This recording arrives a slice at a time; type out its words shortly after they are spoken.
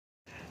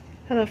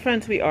Hello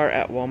friends, we are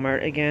at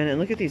Walmart again, and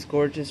look at these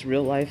gorgeous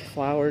real life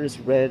flowers,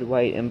 red,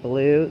 white, and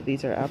blue.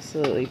 These are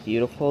absolutely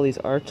beautiful. These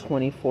are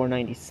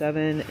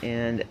 $24.97,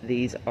 and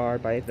these are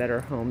by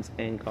Better Homes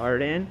and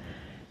Garden.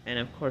 And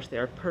of course they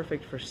are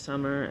perfect for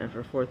summer and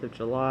for 4th of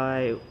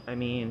July. I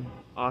mean,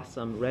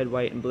 awesome, red,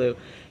 white, and blue.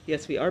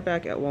 Yes, we are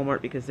back at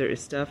Walmart because there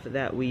is stuff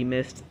that we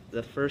missed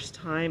the first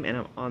time, and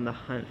I'm on the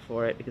hunt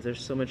for it because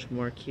there's so much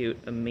more cute,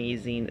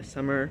 amazing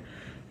summer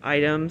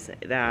items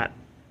that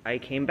I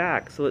came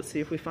back. So let's see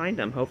if we find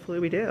them. Hopefully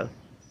we do.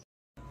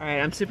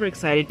 Alright, I'm super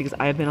excited because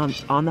I've been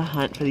on the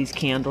hunt for these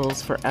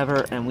candles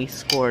forever, and we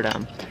scored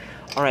them.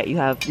 Alright, you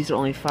have, these are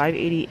only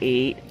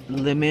 $5.88,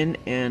 lemon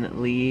and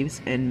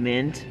leaves and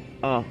mint.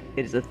 Oh,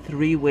 it is a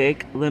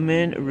 3-wick,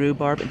 lemon,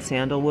 rhubarb, and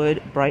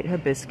sandalwood, bright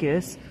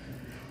hibiscus,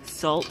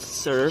 salt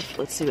surf.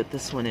 Let's see what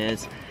this one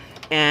is.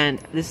 And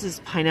this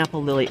is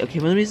pineapple lily. Okay,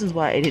 one of the reasons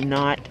why I did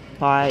not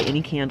buy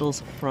any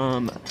candles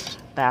from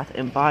Bath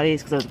and Body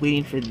is because I was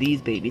waiting for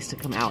these babies to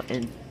come out,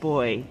 and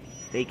boy,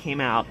 they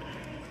came out.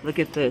 Look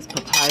at this,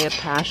 papaya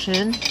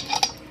passion,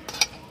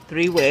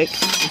 3-wick.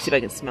 Let's see if I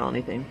can smell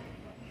anything.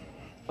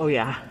 Oh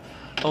yeah,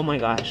 oh my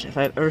gosh, if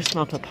I've ever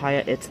smelled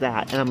papaya, it's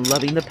that, and I'm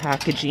loving the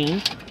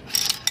packaging.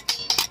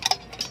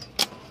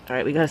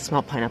 Alright, we gotta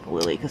smell pineapple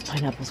lily because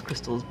pineapple's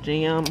crystals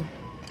jam.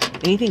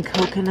 Anything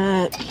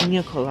coconut,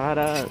 pina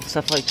colada,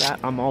 stuff like that,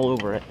 I'm all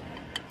over it.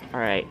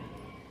 Alright.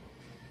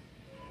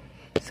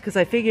 Because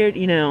I figured,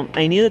 you know,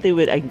 I knew that they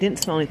would, I didn't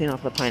smell anything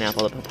off the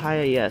pineapple, the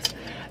papaya, yes.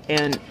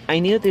 And I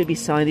knew that they would be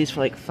selling these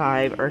for like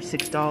 $5 or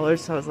 $6,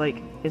 so I was like,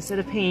 instead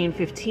of paying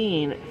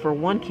 $15 for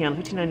one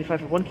candle, $15.95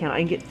 for one candle, I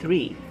can get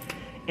 3.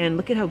 And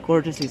look at how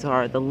gorgeous these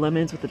are. The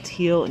lemons with the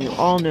teal, and you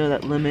all know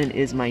that lemon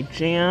is my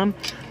jam.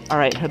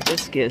 Alright,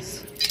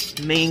 hibiscus.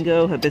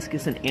 Mango,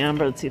 hibiscus, and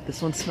amber. Let's see if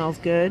this one smells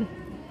good.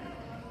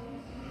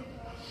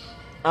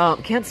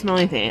 Can't smell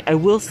anything. I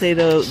will say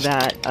though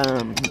that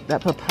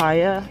that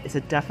papaya is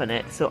a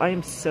definite. So I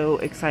am so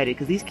excited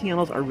because these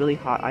candles are really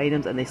hot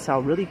items and they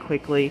sell really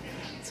quickly.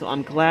 So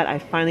I'm glad I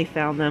finally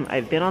found them.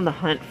 I've been on the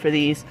hunt for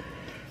these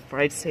for,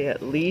 I'd say,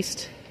 at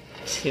least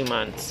 2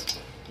 months.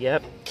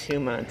 Yep, 2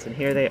 months, and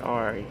here they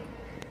are.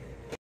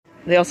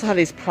 They also have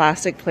these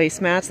plastic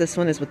placemats. This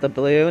one is with the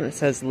blue and it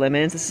says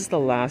lemons. This is the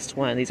last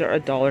one. These are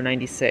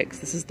 $1.96.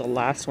 This is the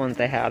last ones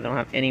they have. They don't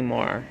have any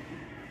more.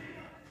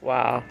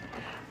 Wow.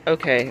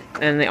 Okay,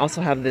 and they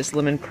also have this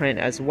lemon print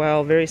as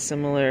well, very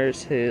similar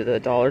to the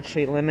Dollar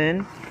Tree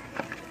lemon.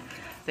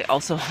 They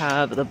also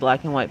have the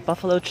black and white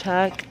buffalo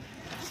check,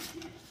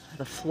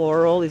 the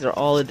floral. These are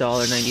all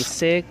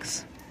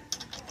 $1.96.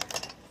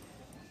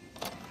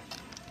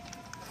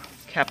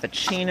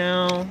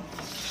 Cappuccino,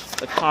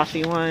 the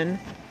coffee one.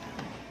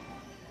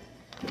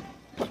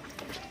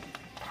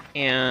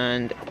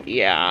 And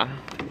yeah,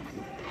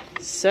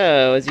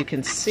 so as you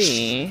can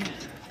see,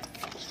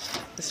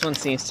 this one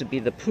seems to be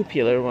the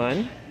popular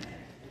one.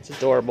 It's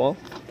adorable.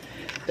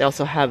 They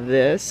also have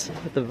this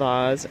with the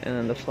vase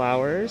and the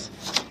flowers.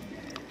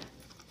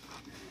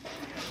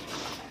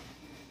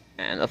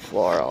 And the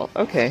floral.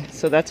 Okay,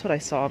 so that's what I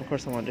saw. Of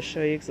course, I wanted to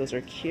show you because those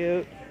are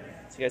cute.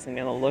 So you guys can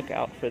be on the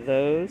lookout for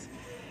those.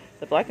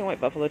 The black and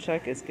white buffalo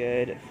check is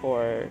good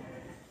for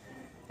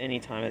any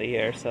time of the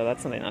year, so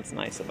that's something that's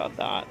nice about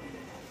that.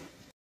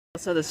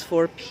 Also, this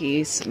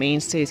 4-piece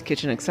Mainstays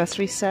kitchen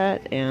accessory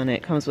set, and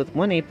it comes with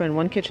 1 apron,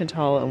 1 kitchen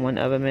towel, and 1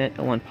 oven mitt,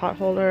 and 1 pot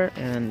holder,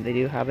 and they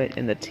do have it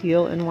in the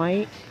teal and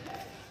white,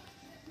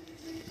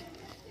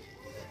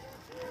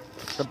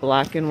 the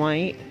black and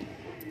white.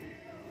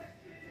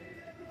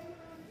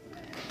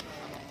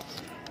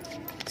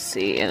 Let's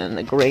see, and then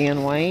the gray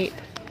and white.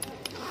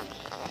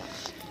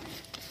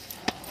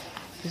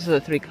 These are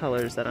the 3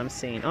 colors that I'm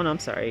seeing. Oh no, I'm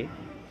sorry,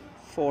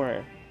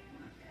 4,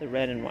 the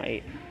red and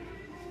white.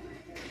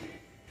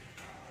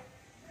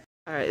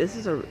 Alright, this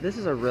is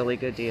a really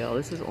good deal.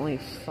 This is only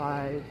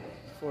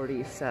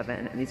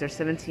 $5.47, and these are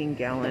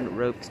 17-gallon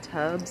roped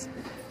tubs.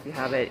 You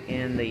have it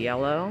in the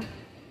yellow,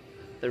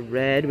 the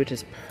red, which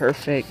is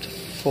perfect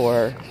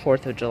for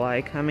 4th of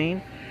July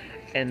coming,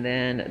 and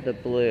then the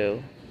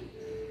blue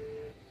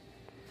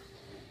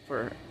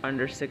for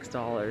under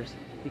 $6.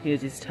 You can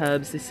use these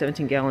tubs, these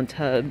 17-gallon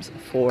tubs,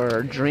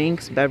 for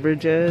drinks,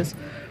 beverages,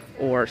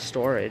 or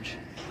storage.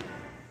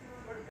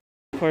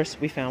 Of course,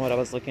 we found what I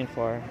was looking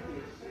for.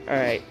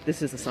 Alright,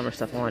 this is the summer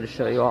stuff I wanted to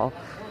show you all.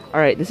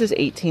 Alright, this is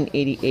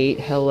 $18.88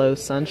 Hello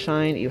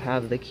Sunshine. You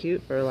have the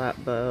cute burlap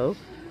bow,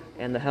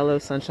 and the Hello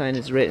Sunshine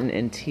is written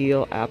in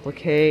teal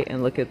applique,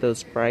 and look at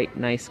those bright,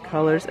 nice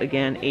colors.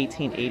 Again,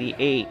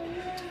 $18.88.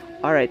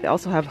 Alright, they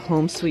also have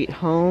Home Sweet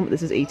Home.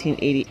 This is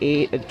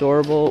 $18.88,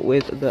 adorable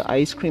with the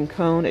ice cream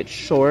cone. It's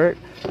short.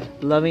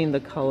 Loving the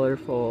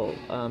colorful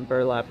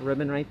burlap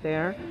ribbon right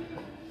there.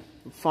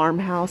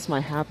 Farmhouse, My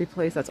Happy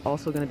Place, that's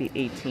also going to be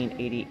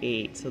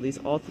 $18.88. So these,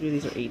 all 3 of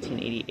these are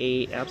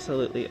 $18.88.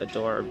 Absolutely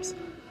adorbs.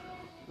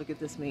 Look at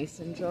this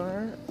mason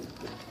jar.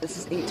 This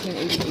is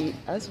 $18.88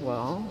 as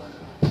well.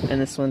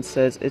 And this one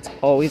says, it's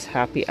always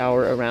happy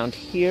hour around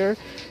here.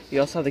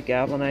 You also have the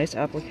galvanized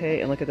applique,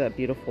 and look at that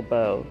beautiful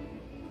bow.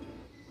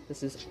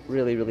 This is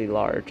really, really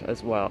large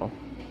as well.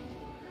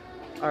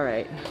 All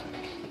right,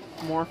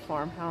 more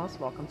farmhouse.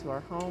 Welcome to our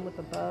home with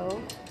a bow.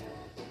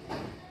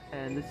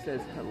 And this says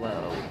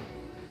hello.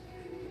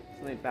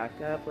 So let me back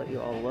up, let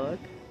you all look.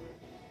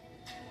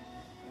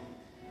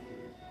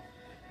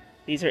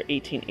 These are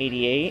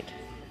 1888,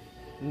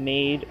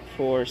 made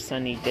for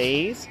sunny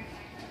days.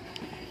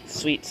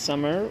 Sweet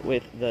summer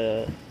with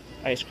the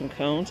ice cream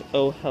cones.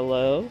 Oh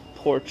hello,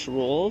 porch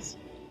rules.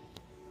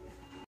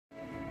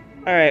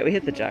 Alright, we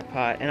hit the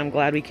jackpot, and I'm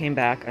glad we came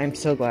back. I'm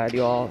so glad,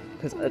 y'all,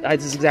 because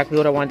this is exactly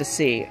what I wanted to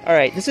see.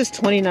 Alright, this is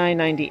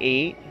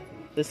 $29.98.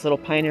 This little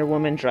Pioneer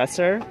Woman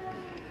dresser.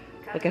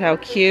 Look at how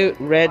cute,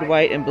 red,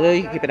 white, and blue.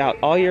 You can keep it out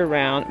all year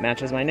round.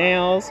 Matches my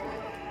nails.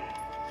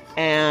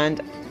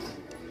 And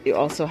you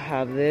also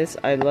have this,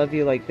 I Love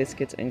You Like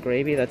Biscuits and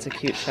Gravy. That's a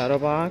cute shadow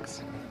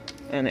box.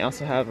 And they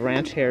also have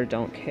Ranch Hair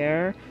Don't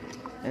Care.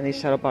 And these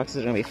shadow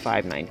boxes are going to be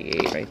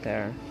 $5.98 right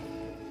there.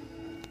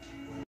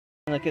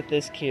 Look at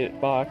this cute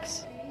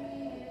box.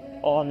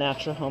 All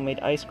natural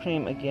homemade ice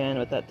cream, again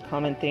with that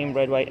common theme,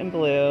 red, white, and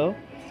blue.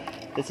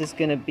 This is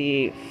going to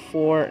be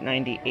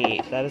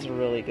 $4.98. That is a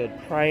really good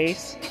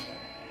price.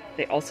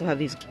 They also have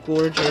these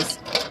gorgeous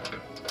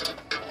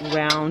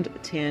round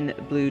tin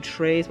blue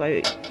trays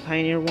by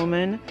Pioneer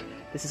Woman.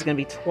 This is going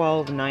to be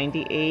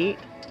 $12.98.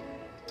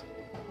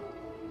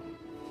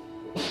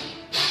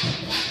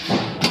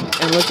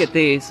 And look at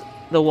these.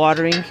 The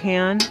watering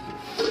can,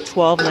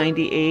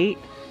 $12.98.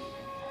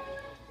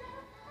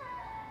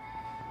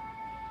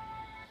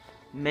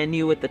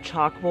 Menu with the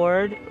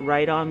chalkboard,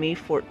 Right On Me,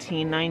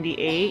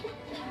 $14.98.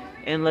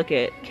 And look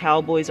at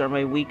Cowboys Are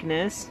My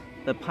Weakness,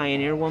 the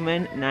Pioneer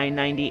Woman,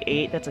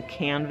 $9.98. That's a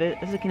canvas.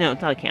 No,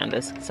 it's not a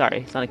canvas.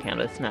 Sorry, it's not a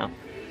canvas, no.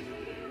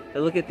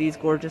 But look at these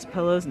gorgeous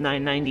pillows,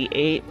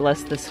 $9.98.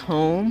 Bless This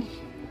Home.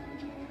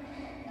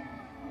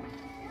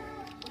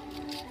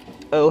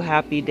 Oh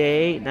Happy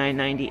Day,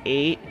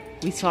 $9.98.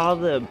 We saw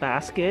the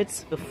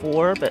baskets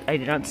before, but I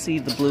did not see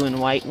the blue and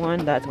white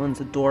one. That one's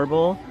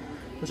adorable.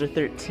 Those are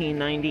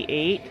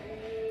 $13.98.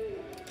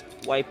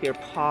 Wipe Your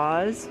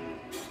Paws,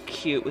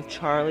 cute with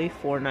Charlie,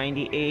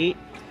 $4.98.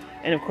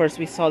 And of course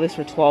we saw this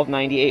for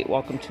 $12.98.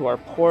 Welcome to Our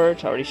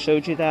Porch. I already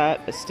showed you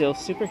that, but still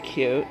super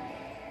cute.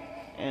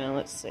 And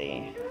let's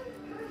see.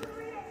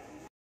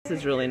 This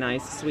is really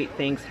nice. Sweet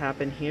things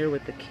happen here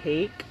with the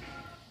cake.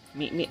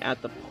 Meet me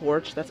at the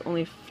porch. That's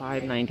only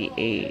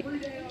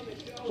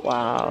 $5.98.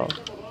 Wow.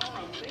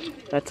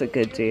 That's a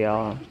good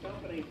deal.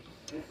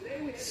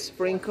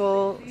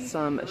 Sprinkle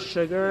some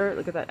sugar.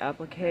 Look at that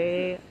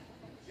applique.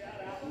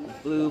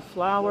 Blue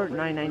flower,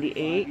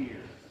 $9.98.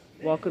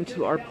 Welcome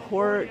to Our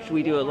Porch.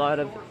 We do a lot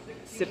of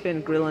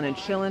sipping, grilling, and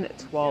chilling at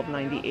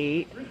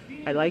 $12.98.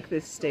 I like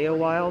this Stay a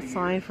While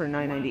sign for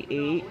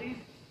 $9.98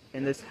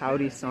 and this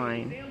Howdy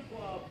sign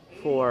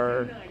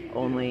for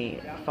only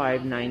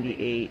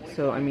 $5.98.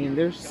 So I mean,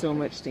 there's so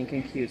much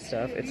stinking cute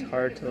stuff. It's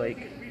hard to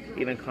like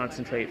even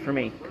concentrate for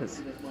me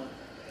because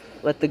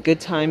let the good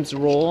times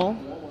roll.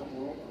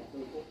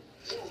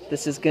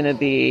 This is gonna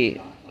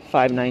be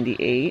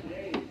 $5.98.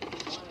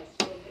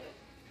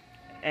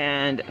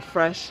 And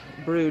fresh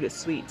brewed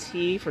sweet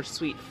tea for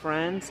sweet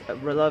friends.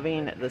 We're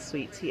loving the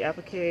sweet tea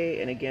applique,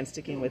 and again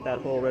sticking with that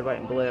whole red, white,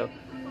 and blue.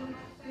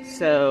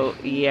 So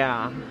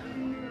yeah.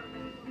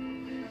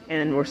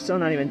 And we're still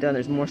not even done.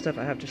 There's more stuff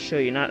I have to show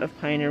you. Not of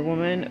Pioneer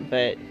Woman,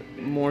 but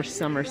more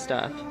summer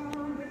stuff.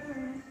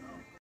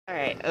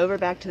 Alright, over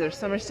back to their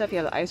summer stuff. You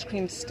have the ice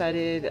cream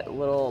studded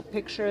little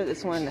picture.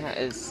 This one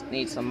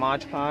needs some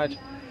Mod Podge.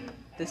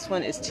 This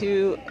one is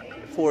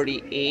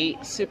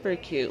 $2.48. Super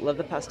cute. Love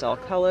the pastel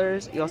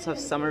colors. You also have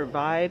Summer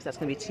Vibes. That's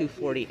going to be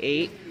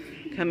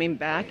 $2.48. Coming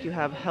back, you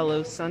have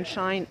Hello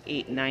Sunshine,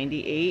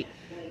 $8.98.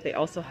 They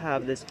also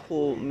have this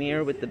cool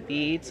mirror with the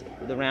beads,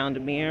 the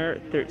round mirror,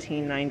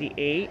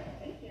 $13.98.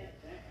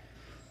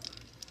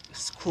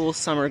 This cool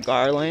summer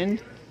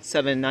garland,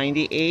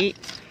 $7.98.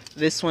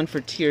 This one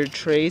for tiered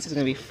trays is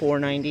going to be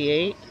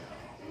 $4.98.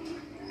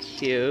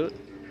 Cute.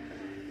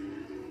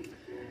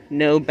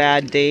 No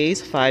Bad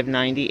Days,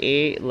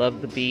 $5.98.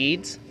 Love the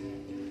beads.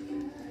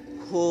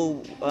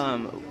 Cool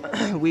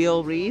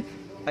wheel wreath,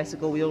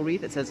 bicycle wheel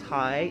wreath. It says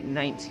hi,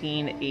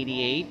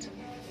 $19.88.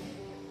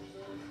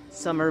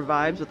 Summer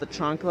Vibes with the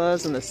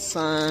chanclas and the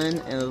sun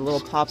and the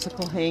little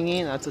popsicle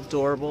hanging. That's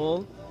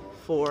adorable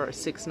for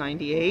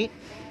 $6.98.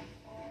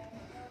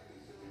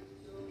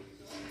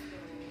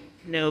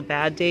 No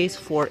Bad Days,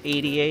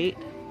 $4.88.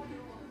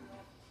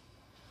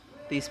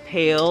 These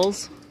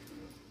pails,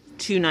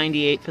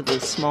 $2.98 for the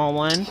small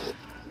one.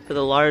 For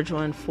the large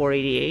one,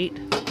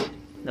 $4.88.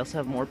 They also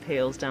have more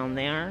pails down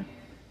there.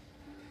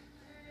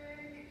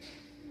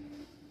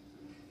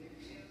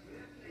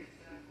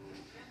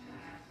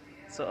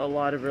 So a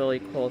lot of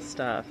really cool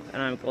stuff,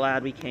 and I'm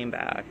glad we came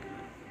back.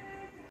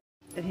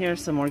 And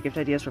here's some more gift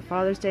ideas for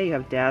Father's Day. You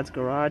have Dad's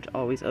Garage,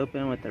 always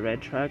open with the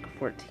red truck,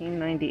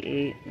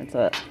 $14.98. It's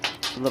a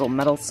little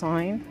metal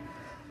sign.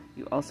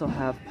 You also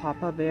have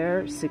Papa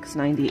Bear,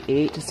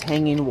 $6.98, just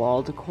hanging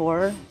wall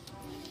decor.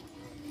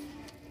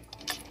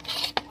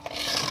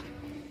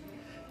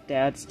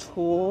 Dad's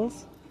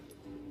Tools.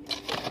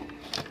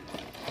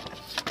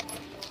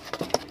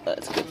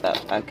 Let's get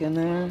that back in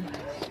there.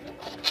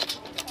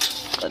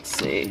 Let's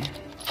see.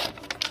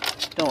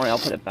 Don't worry, I'll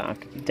put it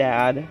back.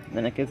 Dad,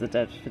 then it gives a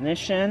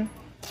definition.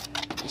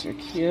 These are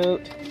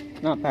cute.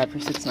 Not bad for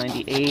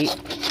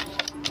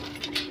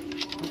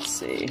 $6.98. Let's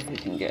see if we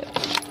can get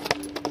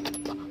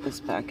this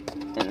back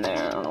in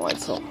there. I don't know why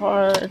it's so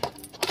hard.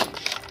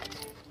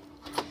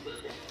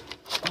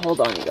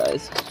 Hold on, you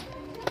guys.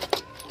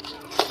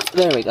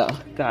 There we go.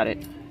 Got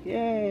it.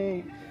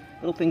 Yay.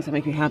 Little things that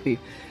make me happy.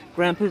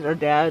 Grandpas are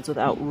dads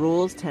without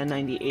rules,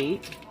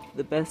 $10.98.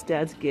 The best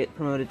dads get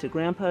promoted to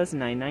grandpas,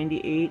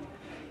 $9.98.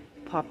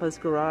 Papa's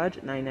Garage,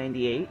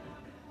 $9.98.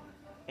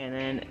 And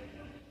then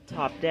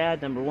top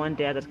dad, number one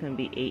dad, that's going to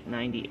be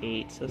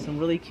 $8.98. So some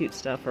really cute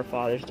stuff for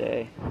Father's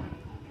Day.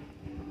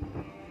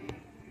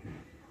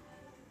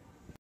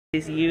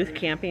 These youth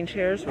camping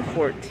chairs were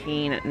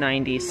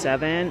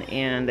 $14.97,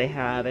 and they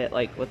have it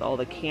like with all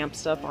the camp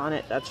stuff on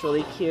it. That's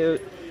really cute.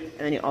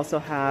 And then you also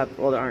have,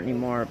 well, there aren't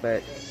anymore,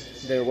 but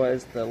there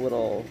was the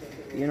little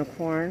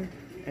unicorn,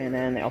 and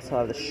then they also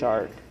have the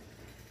shark.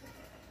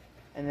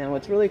 And then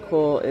what's really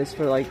cool is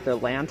for like the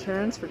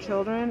lanterns for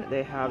children,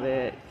 they have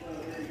it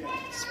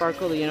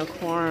Sparkle the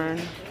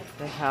Unicorn.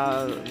 They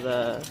have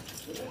the,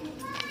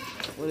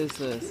 what is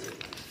this?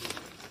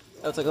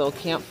 Oh, it's like a little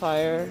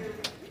campfire.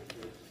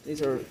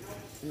 These are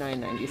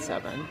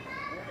 $9.97.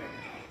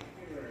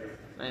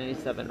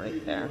 $9.97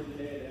 right there.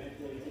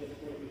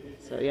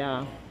 So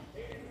yeah.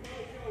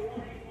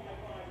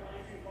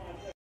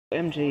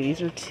 OMG,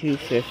 these are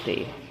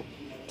 $2.50.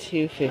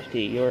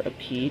 $2.50. You're a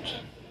peach.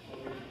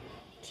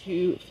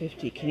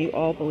 $2.50. Can you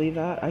all believe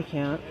that? I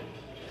can't.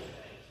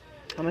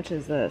 How much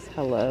is this?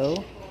 Hello?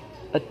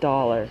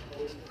 $1.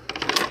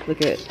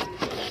 Look at,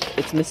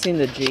 it's missing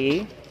the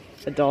G.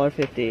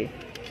 $1.50.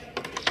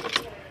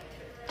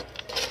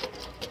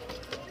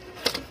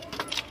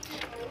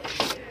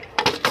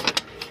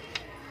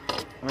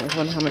 I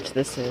wonder how much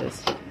this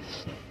is.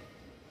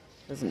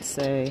 Doesn't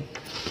say.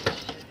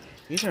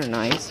 These are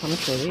nice. How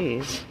much are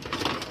these?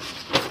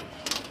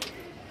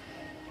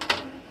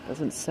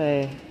 Doesn't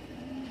say.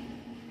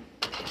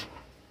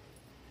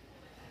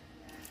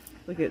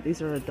 Look at,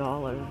 these are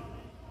 $1.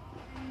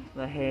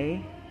 The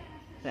hay,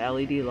 the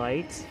LED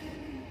lights.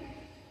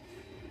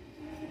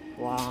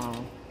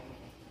 Wow.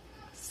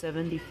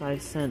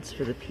 75 cents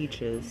for the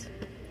peaches.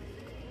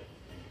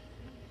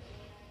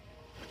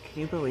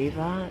 Can you believe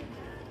that?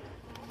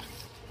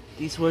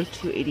 These were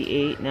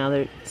 $2.88, now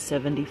they're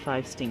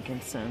 75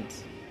 stinking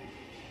cents.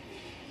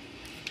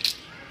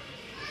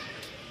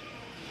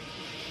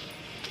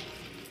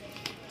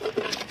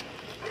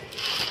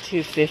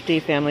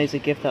 $2.50, family's a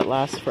gift that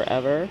lasts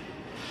forever.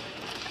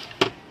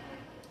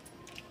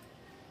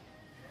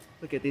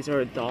 Look at, these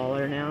are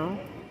 $1 now.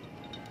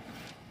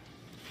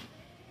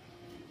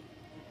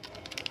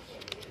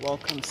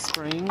 Welcome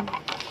spring.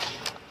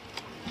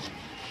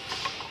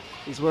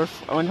 These were,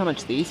 I wonder how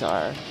much these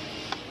are.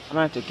 I'm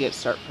gonna have to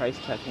start price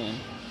checking.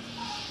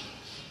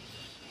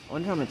 I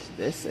wonder how much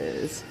this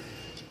is.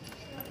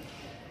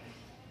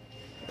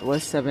 It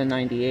was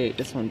 $7.98.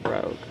 This one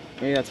broke.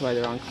 Maybe that's why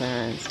they're on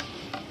clearance.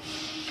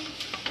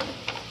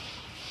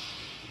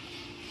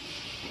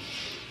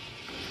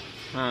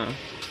 Huh.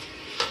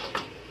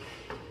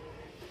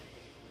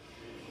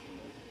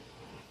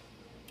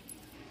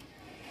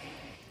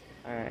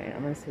 Alright,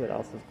 I'm gonna see what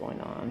else is going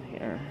on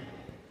here.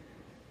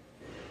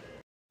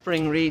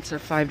 Spring wreaths are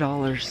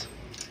 $5.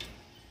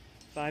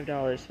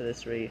 $5 for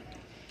this wreath.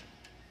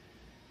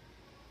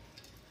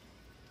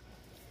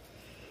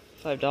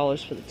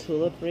 $5 for the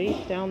tulip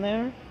wreath down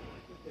there.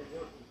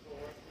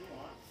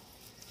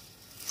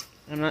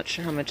 I'm not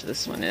sure how much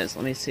this one is.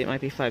 Let me see, it might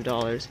be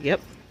 $5.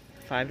 Yep,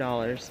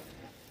 $5.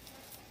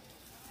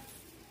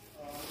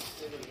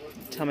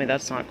 Tell me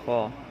that's not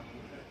cool.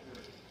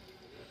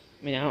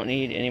 I mean, I don't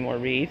need any more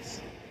wreaths,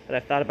 but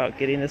I've thought about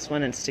getting this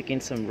one and sticking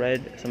some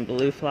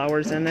blue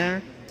flowers in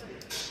there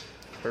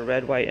for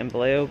red, white, and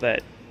blue,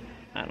 but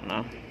I don't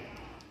know.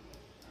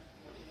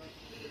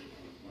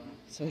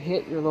 So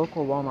hit your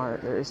local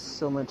Walmart. There is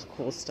so much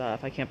cool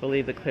stuff. I can't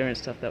believe the clearance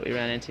stuff that we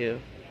ran into.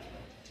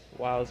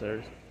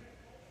 Wowzers.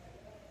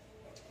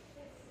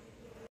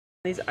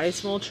 These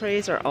ice mold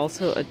trays are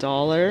also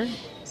 $1.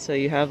 So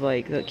you have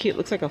like, the cute,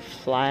 looks like a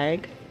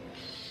flag.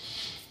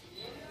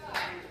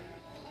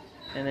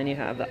 And then you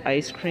have the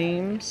ice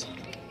creams,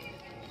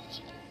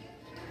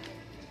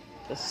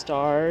 the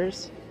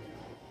stars,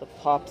 the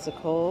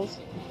popsicles,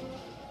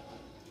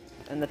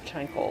 and the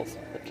chanclas.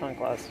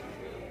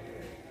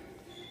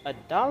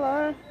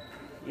 $1.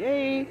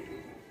 Yay!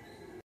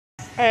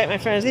 Alright, my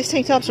friends, these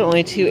tank tops are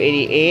only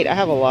 $2.88. I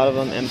have a lot of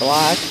them in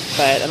black,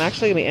 but I'm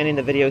actually going to be ending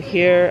the video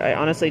here. I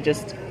honestly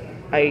just,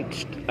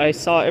 I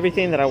saw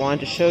everything that I wanted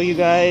to show you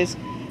guys.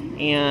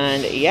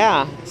 And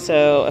yeah,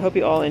 so I hope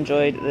you all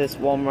enjoyed this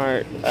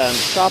Walmart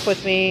shop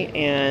with me,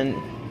 and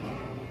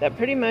that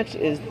pretty much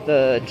is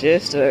the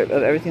gist of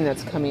everything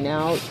that's coming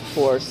out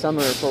for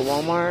summer for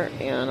Walmart.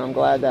 And I'm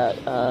glad that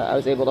I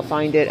was able to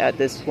find it at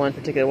this one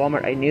particular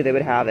Walmart. I knew they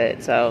would have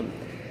it. So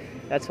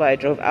That's why I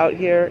drove out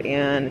here,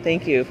 and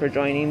thank you for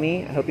joining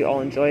me. I hope you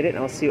all enjoyed it, and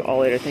I'll see you all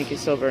later. Thank you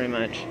so very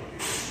much.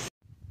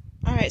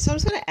 All right, so I'm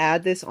just going to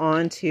add this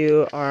on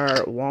to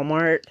our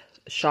Walmart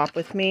shop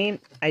with me.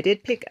 I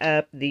did pick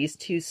up these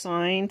 2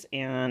 signs,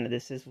 and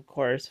this is, of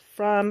course,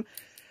 from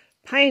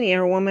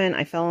Pioneer Woman.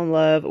 I fell in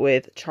love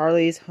with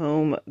Charlie's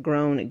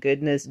Homegrown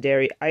Goodness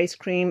Dairy Ice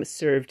Cream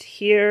served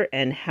here,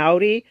 and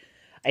howdy.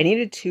 I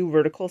needed 2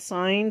 vertical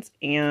signs,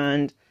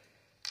 and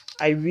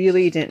I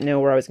really didn't know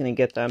where I was going to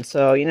get them.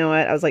 So, you know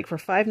what? I was like, for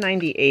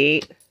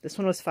 $5.98. This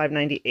one was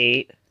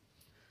 $5.98.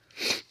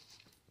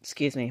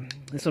 Excuse me.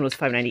 This one was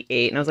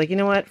 $5.98. And I was like, you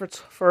know what?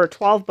 For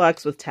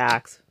 $12 with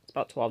tax, it's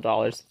about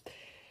 $12.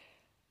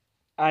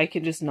 I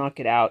can just knock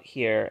it out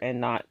here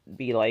and not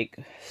be like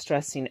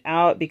stressing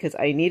out, because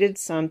I needed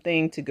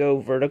something to go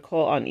vertical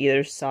on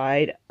either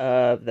side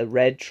of the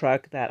red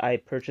truck that I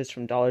purchased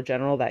from Dollar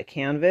General, that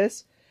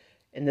canvas.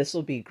 And this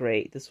will be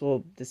great. This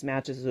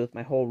matches with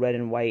my whole red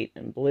and white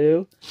and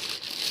blue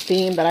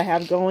theme that I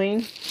have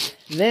going.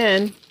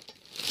 Then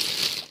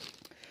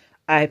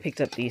I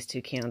picked up these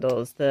 2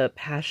 candles, the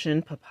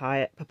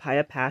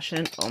papaya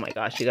passion. Oh my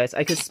gosh, you guys,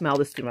 I could smell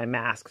this through my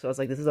mask. So I was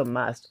like, this is a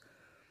must.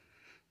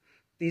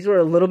 These were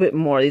a little bit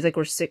more. These like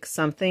were 6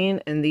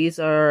 something, and these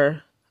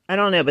are, I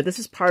don't know, but this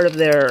is part of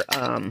their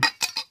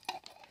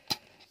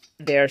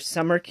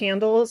summer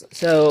candles.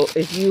 So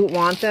if you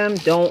want them,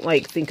 don't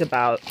like think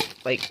about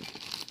like,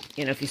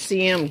 you know, if you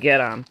see them, get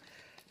them.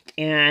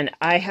 And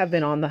I have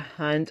been on the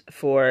hunt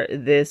for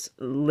this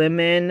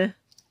lemon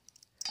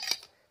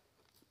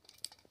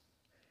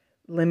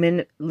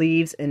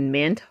leaves and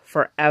mint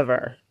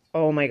forever.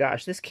 Oh my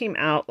gosh, this came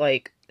out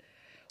like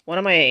one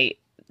of my,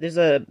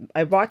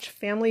 I watched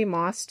Family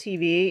Moss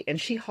TV, and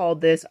she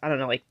hauled this, I don't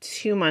know, like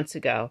 2 months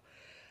ago.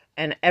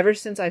 And ever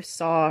since I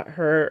saw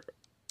her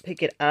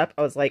pick it up,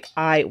 I was like,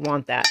 I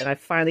want that. And I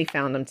finally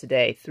found them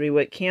today.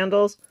 3-wick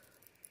candles.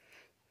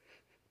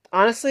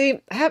 Honestly,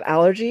 I have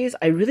allergies.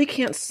 I really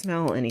can't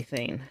smell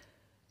anything.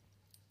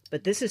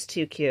 But this is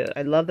too cute.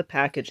 I love the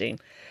packaging.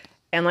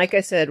 And like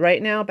I said,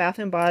 right now, Bath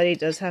 & Body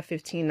does have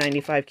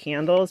 $15.95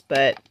 candles.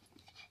 But,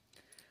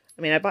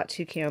 I mean, I bought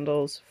 2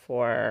 candles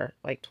for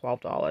like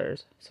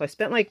 $12. So I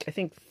spent like, I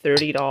think,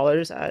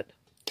 $30 at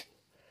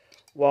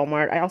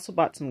Walmart. I also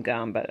bought some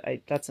gum, but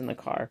that's in the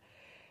car.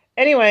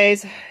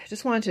 Anyways,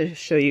 just wanted to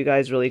show you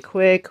guys really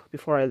quick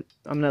before I'm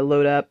going to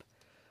load up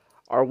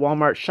our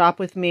Walmart shop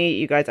with me.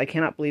 You guys, I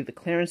cannot believe the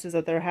clearances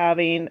that they're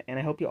having, and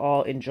I hope you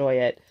all enjoy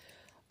it.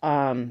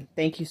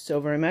 Thank you so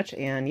very much,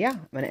 and yeah,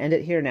 I'm going to end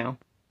it here now.